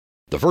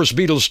The first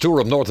Beatles tour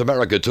of North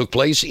America took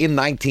place in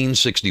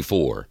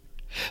 1964.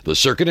 The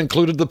circuit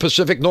included the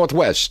Pacific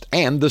Northwest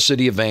and the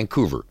city of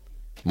Vancouver.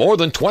 More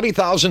than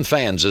 20,000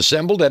 fans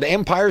assembled at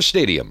Empire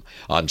Stadium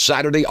on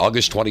Saturday,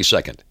 August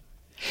 22nd.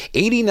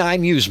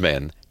 89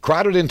 newsmen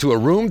crowded into a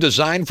room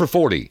designed for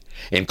 40,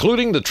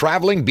 including the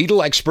traveling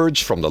Beatle experts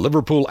from the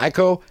Liverpool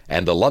Echo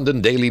and the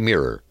London Daily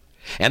Mirror.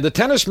 And the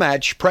tennis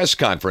match press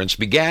conference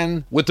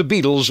began with the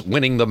Beatles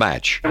winning the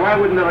match. Why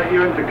wouldn't they let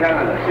you into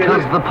Canada?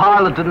 Because the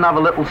pilot didn't have a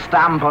little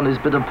stamp on his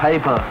bit of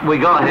paper. We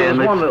got here.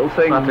 There's one little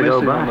thing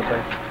missing on the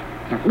paper.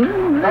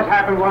 That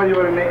happened while you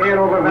were in the air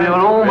over We were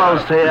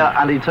almost here,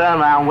 and he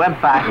turned around,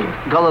 went back,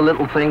 got a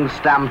little thing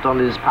stamped on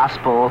his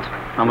passport.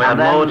 And we had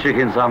more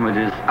chicken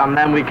sandwiches. And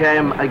then we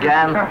came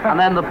again, and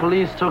then the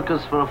police took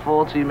us for a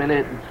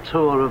 40-minute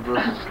tour of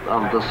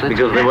the city.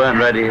 Because they weren't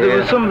ready here. There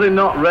was something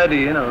not ready,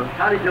 you know.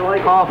 How did you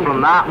like it? Apart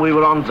from that, we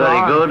were on Very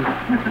time. good.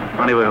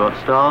 Only we were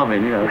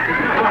starving, you know.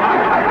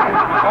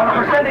 On a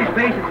percentage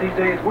basis these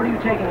days, what are you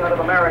taking out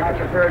of America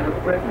compared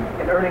with Britain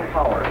in earning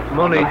power?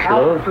 Money.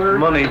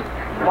 Money.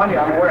 Money,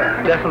 I'm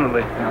aware.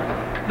 Definitely.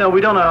 No,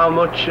 we don't know how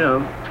much, you know,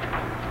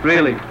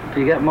 really. Do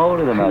you get more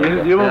of them?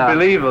 You won't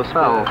believe us.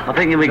 Well, I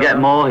think we get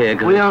more here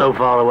because it's so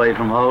far away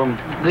from home.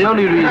 the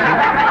only reason...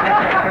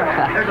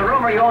 There's a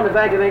rumor you own the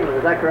Bank of England,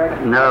 is that correct?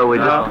 No, we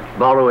don't.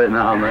 Borrow it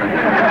now, man.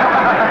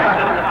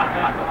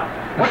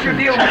 What's your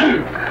deal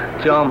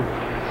with John.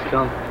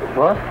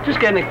 What? Just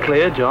getting it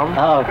clear, John.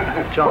 Oh,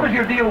 What is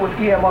your deal with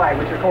EMI,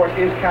 which of course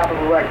is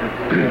Capitol Records?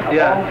 A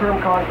Yeah. long-term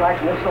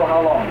contract, and if so,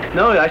 how long?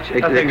 No, actually,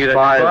 it I think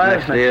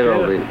expires next year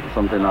or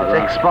something like It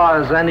that.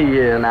 expires any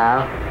year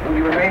now. Will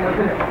you remain with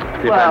it?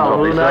 Depends Well,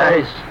 what who they say.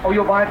 knows? Oh,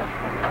 you'll buy it?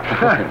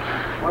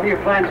 What are your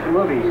plans for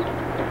movies?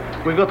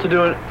 We've got to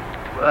do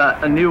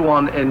a new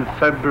one in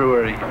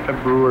February. But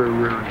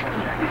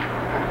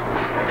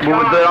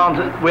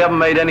we haven't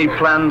made any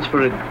plans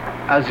for it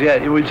as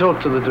yet. We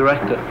talked to the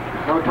director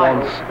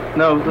once.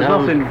 No, there's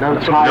nothing. No No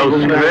title,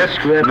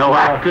 script, no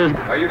actors.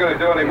 Are you going to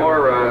do any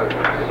more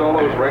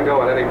solos, Ringo,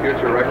 on any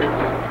future records?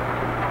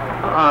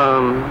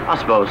 I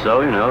suppose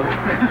so, you know.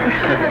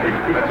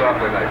 That's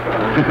awfully nice.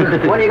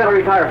 Huh? When are you going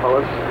to retire,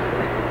 fellas?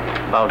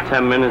 About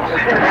 10 minutes.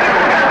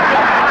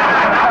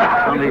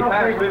 In the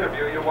past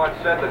interview, you once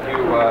said that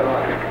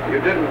you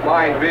didn't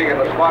mind being in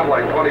the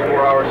spotlight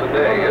 24 hours a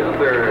day. Isn't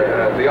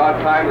there the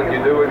odd time that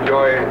you do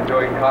enjoy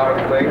doing common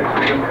things,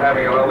 just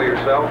having a little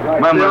yourself?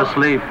 When we're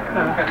asleep.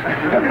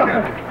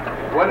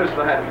 When is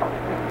that?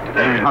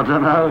 I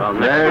don't know.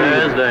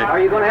 Thursday. Are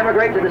you going to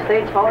emigrate to the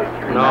States, fellas?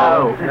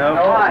 No.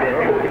 Why?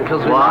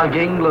 Because we like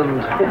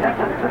England.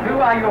 Who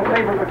are your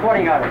favorite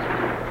recording artists?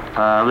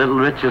 Little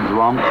Richard's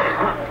one.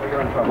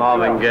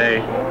 Marvin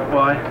Gaye.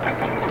 Why?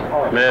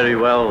 Mary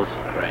Wells.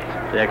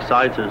 The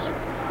Exciters.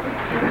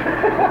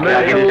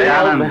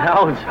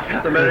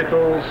 The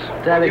Miracles.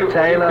 Derek You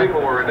Taylor.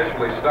 people were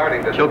initially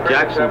starting. Did Chuck the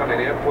Jackson. have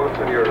any influence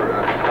in your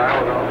style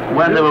at all?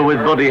 When they were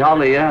with Buddy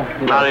Holly, yeah.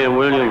 Marion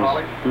Williams.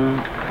 Holly?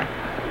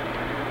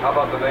 How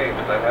about the name?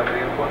 Does that have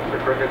any influence? The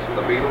Crickets and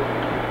the Beatles?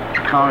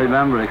 Can't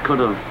remember, it could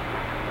have.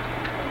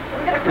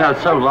 Yeah,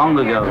 it's so long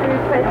ago.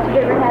 Request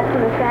you've ever had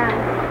from a fan.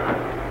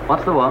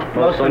 What's the what?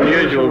 Most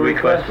unusual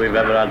request we've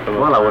ever had from a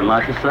Well, I wouldn't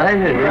like to say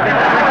it.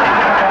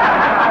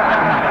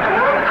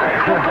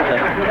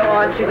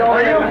 She's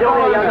only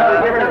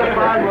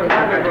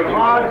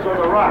Mods or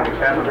the Rocks?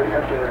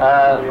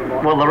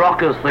 Well, the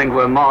rockers think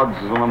we're mods,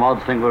 and the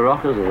mods think we're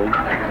rockers, I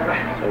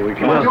think.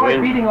 So we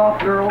enjoy beating off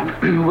girls.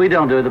 We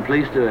don't do it, the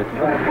police do it.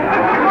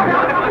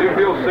 Do you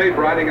feel safe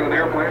riding in an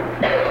airplane?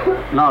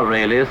 Not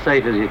really, as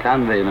safe as you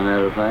can be in an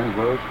aeroplane, I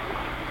suppose.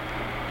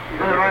 You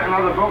going to write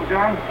another book,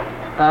 John?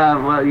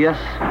 Well, yes.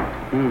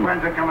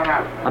 When's it coming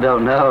out? I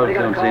don't know, I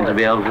don't seem to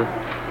be able to.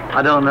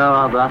 I don't know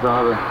how that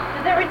either.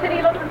 Does every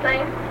city look the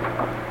same?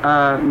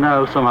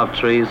 No, some have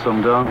trees,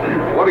 some don't.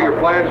 What are your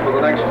plans for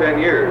the next 10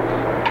 years?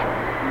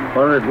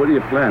 What are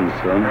your plans,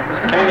 son?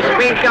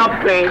 Speak up,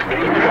 please.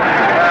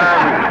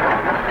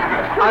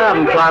 I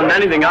haven't planned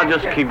anything, I'll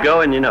just keep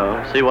going, you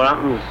know, see what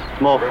happens.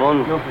 It's more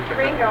fun.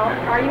 Ringo,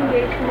 are you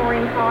engaged to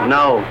Maureen Cox?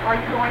 No. Are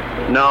you going to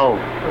be? No.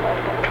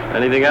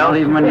 Anything else? Not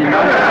even when you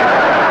know.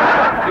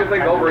 Do you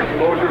think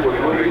overexposure with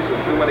movies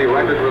and too many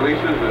record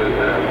releases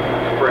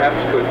perhaps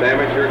could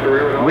damage your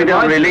career at all? We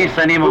don't release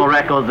any more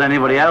records than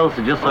anybody else.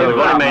 It's just so We've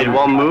only made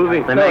one movie.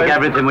 They make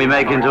everything we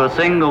make into a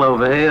single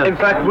over here. In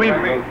fact,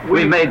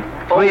 We've made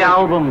 3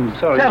 albums.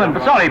 Sorry,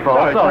 Sorry,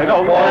 Paul. Sorry.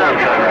 Go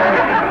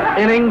on.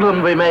 In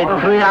England, we made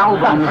 3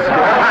 albums.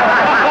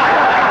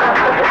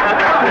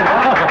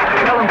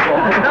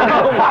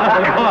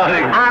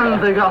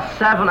 And they got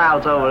 7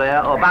 out over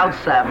here, or about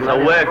 7.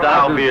 So work that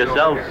out for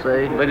yourself.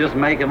 See? They just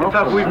make them up.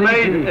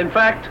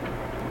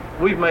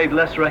 We've made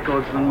less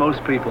records than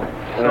most people.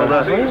 So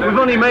that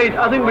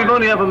we've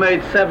only ever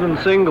made 7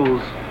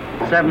 singles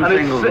 7 And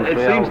singles and it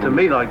 3 seems to albums.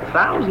 me like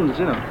thousands,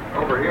 you know.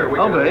 Over here, we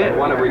Over get here.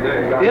 one every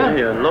day. Yeah.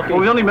 you're lucky.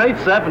 Well, we only made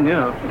 7, you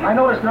know. I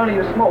noticed none of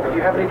you smoke. Do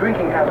you have any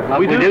drinking habits?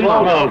 We do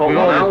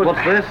smoke.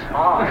 What's this?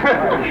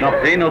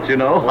 Not peanuts, you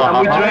know. And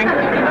we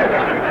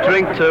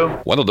drink too.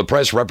 One of the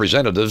press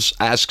representatives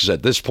asks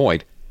at this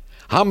point,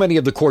 how many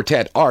of the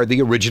quartet are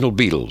the original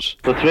Beatles?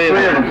 The 3 of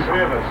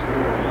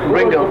us.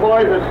 Ringo. The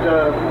boy that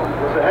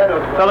was ahead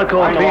of... Fella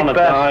called Pete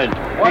Best.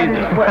 Why did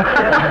he quit?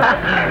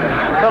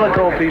 Fella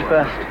called Pete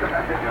Best.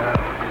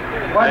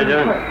 Why did he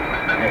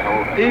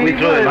quit? We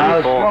threw him out.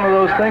 It was one of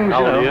those things,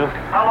 you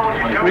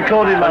know.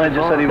 Recording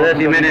manager said he was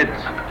 30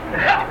 minutes.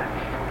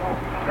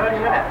 30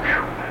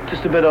 minutes.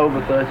 just a bit over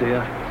 30,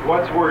 yeah.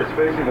 What's worse,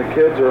 facing the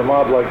kids or a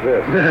mob like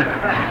this?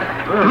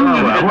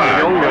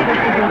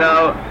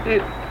 No,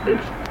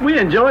 we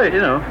enjoy it,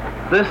 you know.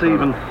 This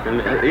even.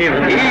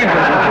 Even.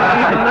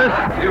 This.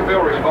 Do you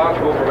feel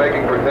responsible for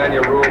making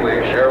Britannia rule the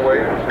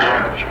airwaves?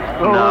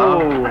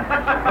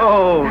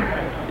 Oh,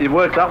 you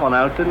worked that one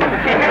out, didn't you?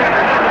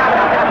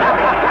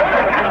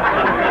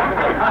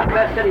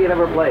 Best city you've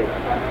ever played?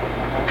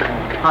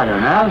 I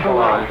don't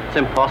know. It's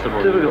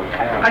impossible. Difficult.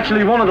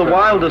 Actually, one of the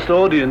wildest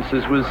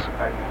audiences was,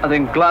 I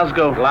think,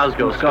 Glasgow,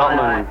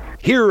 Scotland.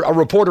 Here, a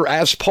reporter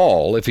asked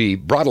Paul if he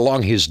brought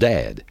along his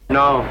dad.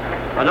 No,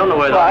 I don't know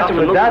where Well, that.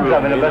 actually, my dad's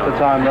having a better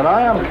time than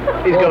I am.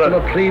 He's got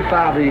a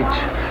prefab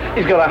each.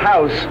 He's got a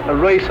house, a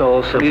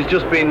racehorse, and he's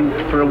just been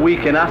for a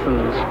week in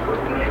Athens.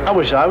 I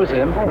wish I was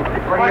him.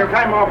 What kind of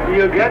time off do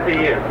you get a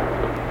year?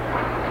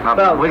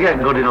 Well, we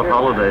get good enough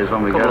holidays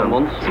when we get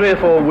them. 3 or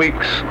 4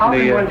 weeks How in a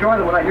did you year. enjoy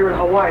them when I hear in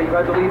Hawaii you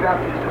had to leave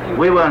after just a few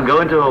We weren't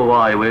going to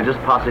Hawaii, we were just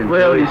passing We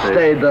through. only you see.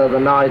 stayed there the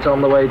night on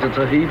the way to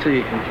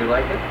Tahiti. Did you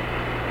like it?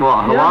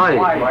 What, Hawaii?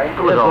 Hawaii. It Yes,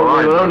 was but all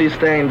we were right. only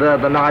staying there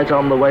the night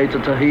on the way to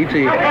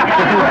Tahiti.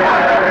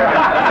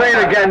 Say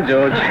it again,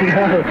 George.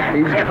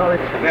 He's got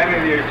it.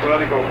 Many of the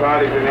political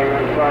parties in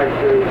England tried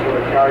to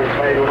sort of carry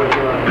favour with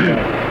you and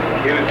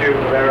use you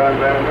for their own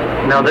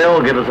benefit. Now they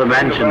all give us a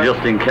mention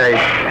just in case.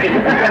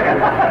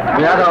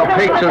 We had our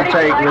pictures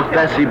taken with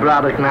Bessie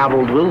Braddock and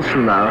Harold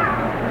Wilson now.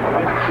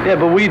 Yeah,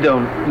 but we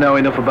don't know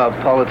enough about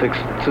politics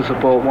to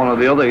support one or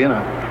the other, you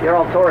know. You're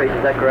all Tories,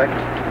 is that correct?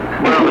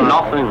 Well,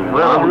 nothing.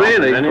 Well,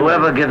 really?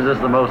 Whoever gives us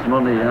the most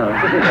money, you know.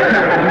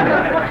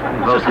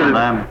 Vote for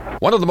them.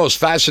 One of the most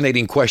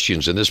fascinating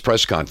questions in this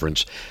press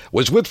conference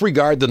was with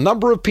regard to the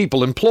number of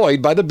people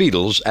employed by the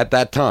Beatles at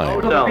that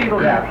time. So the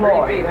Beatles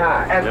employed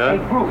as a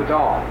group,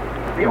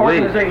 the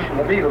organization,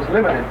 the Beatles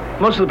Limited.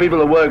 Most of the people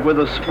that work with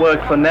us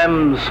work for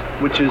NEMS,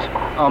 which is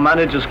our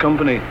manager's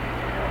company.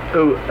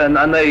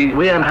 And they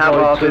have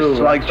artists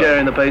like Jerry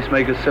and the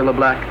Pacemakers, Cilla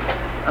Black,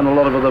 and a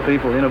lot of other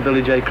people, you know,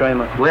 Billy J.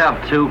 Kramer. We have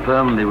 2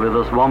 permanently with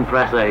us, 1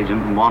 press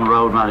agent and 1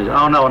 road manager.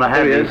 Oh no, and a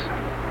Here he heavy. is.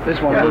 This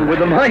one with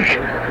the mic. He's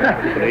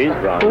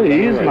right. Oh,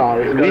 he is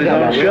nice. He's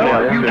got his own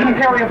show. You can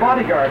carry a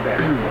bodyguard then.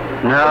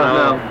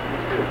 No.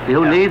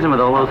 Who needs him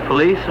with all those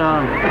police?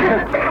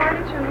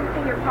 Furniture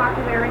losing your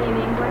popularity in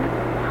England?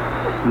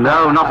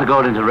 No, not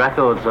according to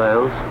record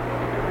sales.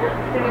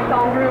 There's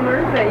all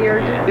rumors that you're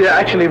just... Yeah,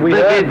 actually, we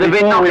heard They've been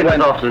before we knocking us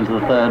went off since the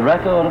 3rd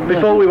record. haven't they?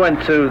 Before we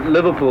went to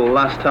Liverpool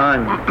last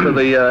time for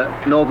the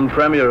northern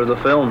premiere of the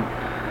film,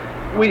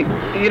 we'd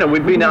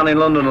been down in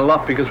London a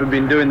lot because we've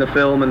been doing the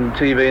film and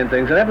TV and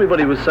things, and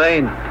everybody was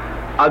saying,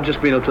 I've just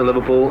been up to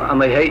Liverpool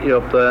and they hate you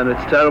up there and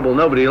it's terrible,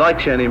 nobody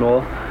likes you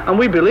anymore. And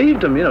we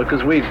believed them, you know,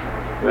 because we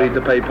read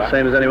the paper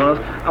same as anyone else.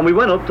 And we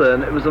went up there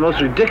and it was the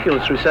most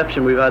ridiculous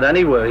reception we've had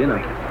anywhere, you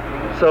know.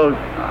 So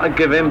I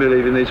give in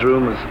believing these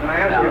rumours. Can I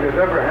ask you if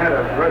you've ever had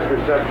a press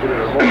reception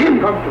in a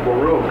more comfortable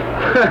room?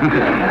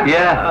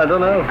 Yeah. I don't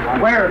know.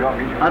 Where?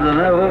 I don't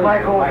know.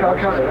 Like old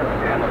Calcutta.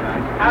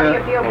 How do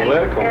you feel being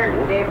compared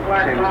to Dave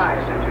Clark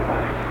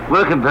Live?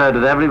 We're compared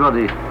with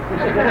everybody.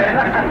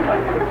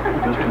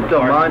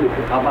 Don't mind.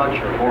 How about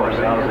your horse?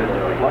 How's it?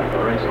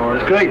 The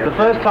racehorse? It's great. The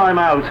first time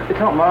out, it's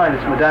not mine,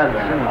 it's my dad's.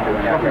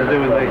 It's nothing to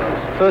do with me.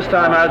 First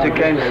time out it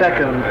came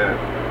second,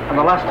 and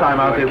the last time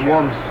out it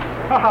won.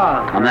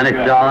 And then it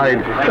died.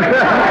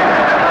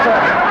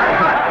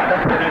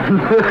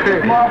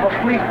 Does more of a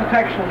police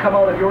protection come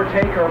out of your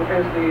take, or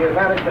is the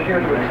management here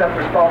to accept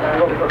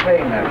responsibility for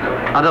paying them?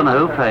 I don't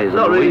know who pays it.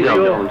 Not really We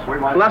don't. sure.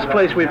 Last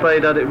place we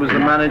played at, it was the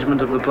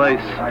management of the place.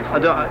 I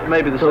don't.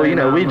 Maybe the same.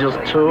 know, we just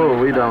tour.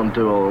 We don't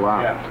do all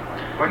that.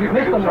 You've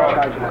missed them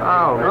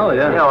now. Oh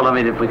yeah. Yeah, well, I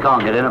mean, if we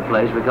can't get in a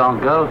place, we can't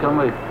go, can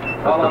we?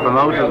 That's the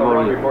promoters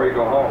worry. Before you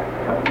go home?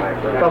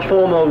 About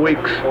 4 more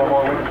weeks. 4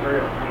 more weeks for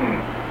you?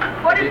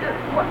 What is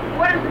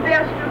the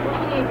best group of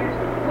teenagers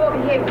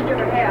well-behaved you've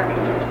ever had?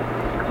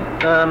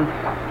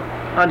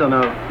 I don't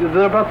know.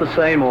 They're about the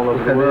same all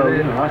over the world.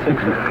 You know, I think.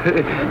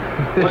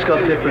 Just got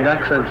different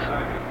accents.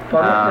 You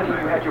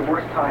had your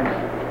worst times.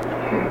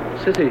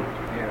 City.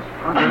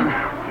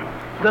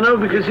 Don't know,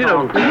 because you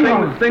know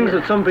things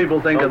that some people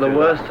think are the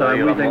worst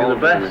time, we think are the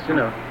best. You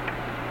know.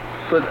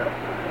 But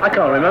I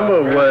can't remember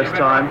a worst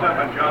time.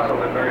 Johnson,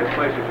 the various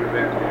places you've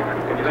been.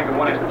 Can you think of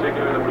one in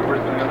particular that was worse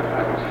than the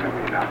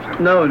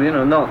other? No, you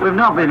know, not. We've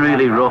not been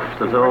really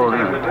roughed at all, you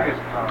know.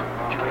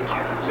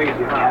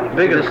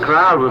 Biggest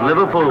crowd was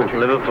Liverpool.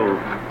 Liverpool.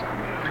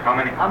 How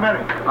many?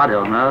 I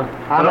don't know.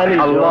 How many?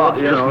 A lot,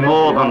 you Just know.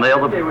 more than the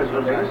other.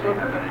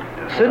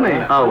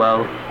 Sydney. Oh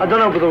well. I don't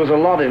know, but there was a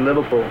lot in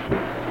Liverpool.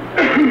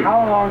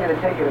 How long did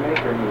it take you to make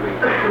your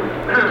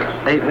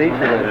movie? 8 weeks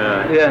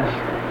ago. Yes.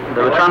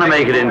 They were trying to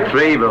make it in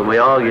 3, but we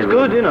argued.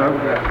 Good, you know.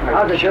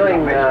 How's it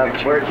showing? Where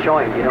it's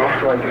showing, you know?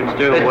 It's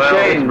doing It's well.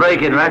 changed. It's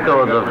breaking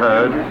records, I've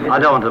heard. I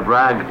don't want to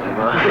brag.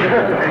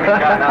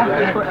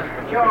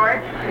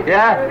 George,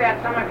 Yeah. true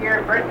that some of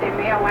your birthday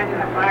mail went in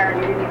the fire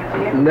and you didn't even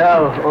see it?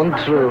 No,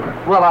 untrue.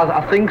 Well,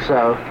 I think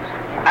so.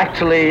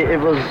 Actually, it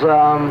was.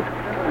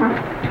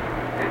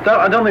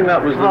 I don't think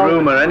that was the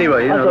rumour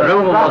anyway, you know. The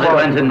rumour was it that-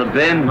 went in the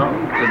bin. By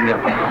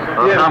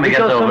the time it gets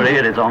because over some-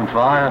 here, it's on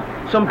fire.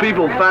 Some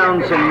people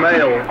found some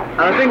mail,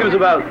 and I think it was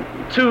about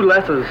 2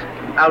 letters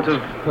out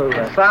of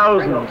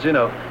thousands, you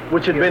know,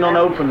 which had been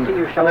unopened,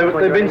 and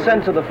they'd been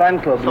sent to the fan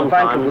club, and the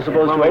fan club was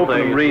supposed to open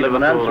them, read them,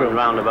 and answer them.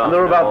 And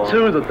there were about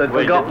 2 that they'd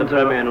forgotten to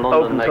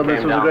open, so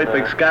this was a great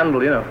big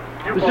scandal, you know.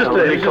 It was just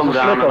a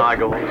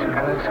slip-up.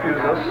 Excuse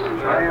us.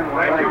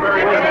 Thank you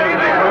very much.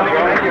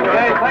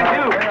 Hey,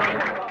 thank you.